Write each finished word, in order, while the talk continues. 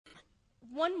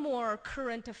one more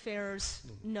current affairs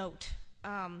note.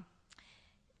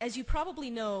 As you probably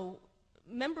know,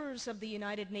 members of the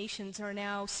United Nations are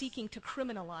now seeking to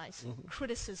criminalize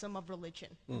criticism of religion.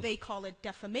 They call it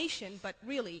defamation, but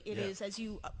really it is, as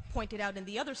you pointed out in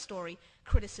the other story,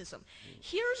 criticism.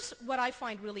 Here's what I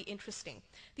find really interesting.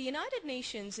 The United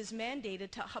Nations is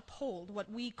mandated to uphold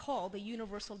what we call the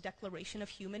Universal Declaration of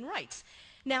Human Rights.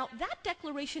 Now, that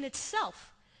declaration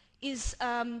itself is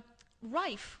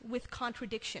rife with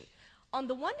contradiction. On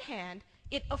the one hand,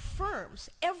 it affirms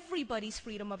everybody's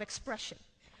freedom of expression.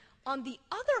 On the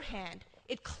other hand,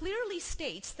 it clearly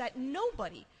states that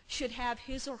nobody should have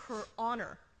his or her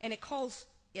honor, and it calls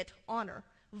it honor,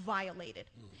 violated.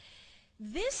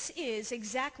 This is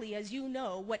exactly, as you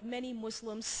know, what many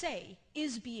Muslims say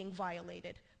is being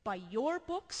violated by your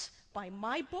books, by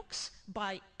my books,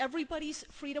 by everybody's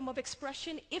freedom of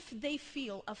expression if they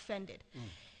feel offended.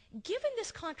 Given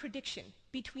this contradiction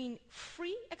between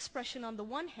free expression on the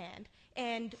one hand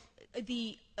and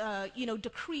the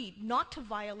decree not to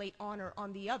violate honor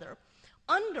on the other,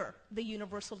 under the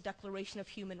Universal Declaration of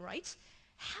Human Rights,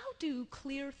 how do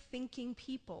clear-thinking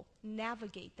people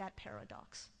navigate that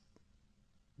paradox?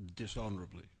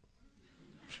 Dishonorably.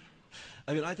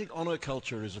 I mean, I think honor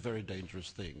culture is a very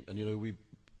dangerous thing, and we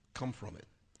come from it.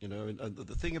 And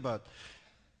the thing about,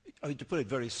 I mean, to put it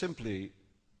very simply,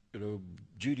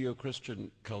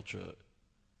 Judeo-Christian culture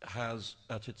has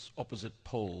at its opposite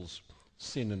poles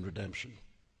sin and redemption.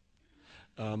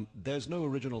 There's no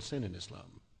original sin in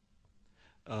Islam.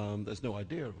 There's no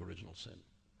idea of original sin.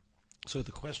 So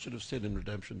the question of sin and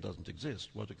redemption doesn't exist.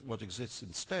 What exists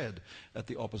instead at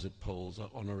the opposite poles are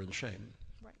honor and shame.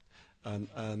 Right.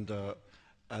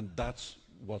 And that's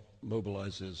what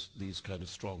mobilizes these kind of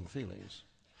strong feelings.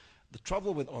 The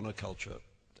trouble with honor culture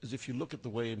is if you look at the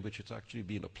way in which it's actually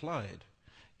been applied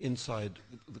inside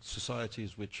the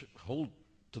societies which hold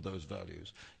to those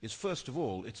values, is first of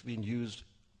all, it's been used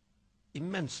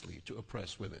immensely to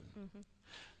oppress women.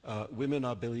 Women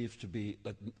are believed to be,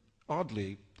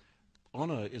 oddly,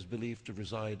 honor is believed to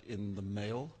reside in the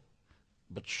male,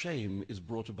 but shame is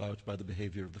brought about by the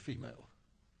behavior of the female.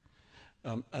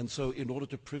 And so in order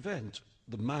to prevent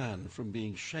the man from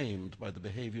being shamed by the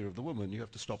behavior of the woman, you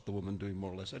have to stop the woman doing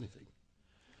more or less anything.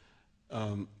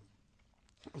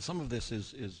 Some of this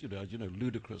is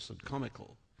ludicrous and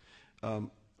comical. I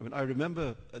mean, I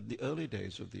remember at the early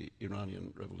days of the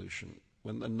Iranian Revolution,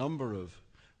 when a number of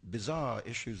bizarre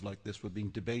issues like this were being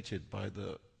debated by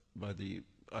the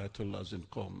Ayatollahs in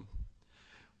Qom.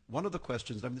 One of the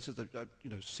questions, I mean, this is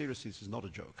seriously, this is not a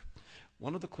joke.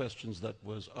 One of the questions that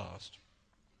was asked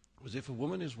was if a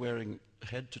woman is wearing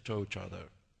head-to-toe chadar,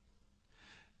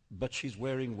 but she's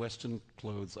wearing Western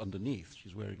clothes underneath,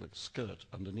 she's wearing like a skirt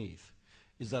underneath,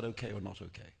 is that okay or not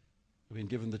okay? I mean,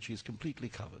 given that she's completely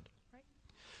covered,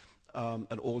 right.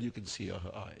 And all you can see are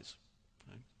her eyes.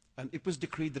 Right? And it was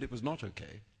decreed that it was not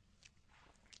okay.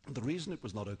 The reason it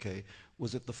was not okay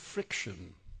was that the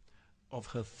friction of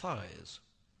her thighs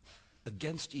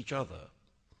against each other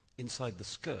inside the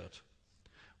skirt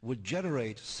would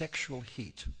generate sexual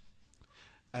heat.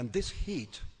 And this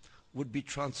heat would be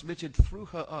transmitted through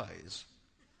her eyes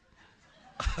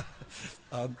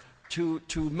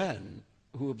to men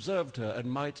who observed her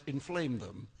and might inflame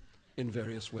them in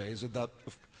various ways, and that,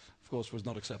 of course, was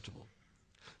not acceptable.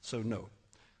 So no.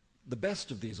 The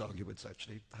best of these arguments,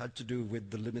 actually, had to do with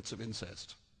the limits of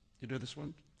incest. You know this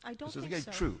one? I don't think again,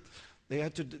 so. True.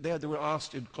 They were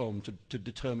asked in Qom to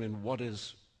determine what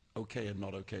is okay and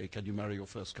not okay. Can you marry your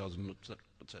first cousin,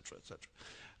 etc.,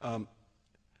 etc.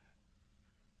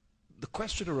 The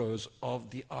question arose of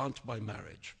the aunt by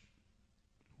marriage.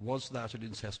 Was that an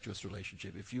incestuous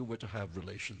relationship if you were to have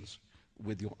relations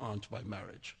with your aunt by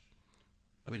marriage?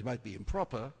 I mean, it might be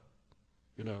improper,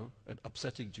 and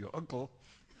upsetting to your uncle.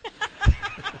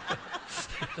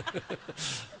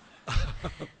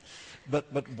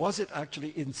 But was it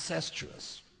actually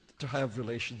incestuous to have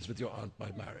relations with your aunt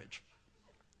by marriage?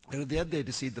 And at the end they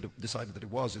decided that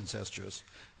it was incestuous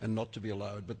and not to be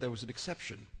allowed, but there was an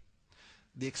exception.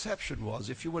 The exception was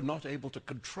if you were not able to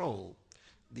control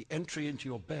the entry into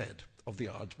your bed of the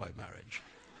aunt by marriage.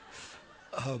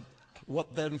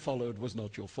 What then followed was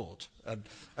not your fault.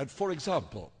 And for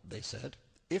example, they said,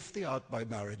 if the aunt by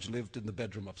marriage lived in the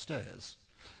bedroom upstairs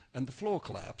and the floor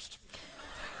collapsed,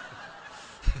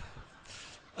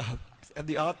 and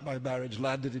the aunt by marriage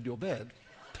landed in your bed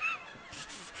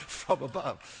from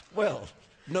above, well,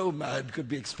 no man could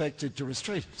be expected to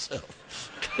restrain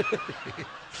himself.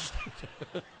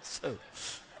 So,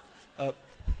 I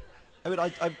mean,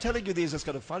 I'm telling you these as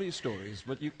kind of funny stories,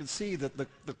 but you can see that the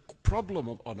problem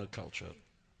of honor culture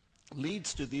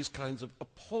leads to these kinds of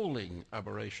appalling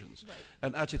aberrations. Right.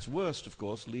 And at its worst, of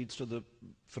course, leads to the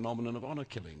phenomenon of honor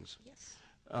killings, Yes.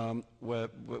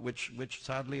 which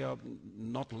sadly are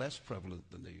not less prevalent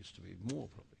than they used to be, more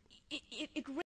probably. It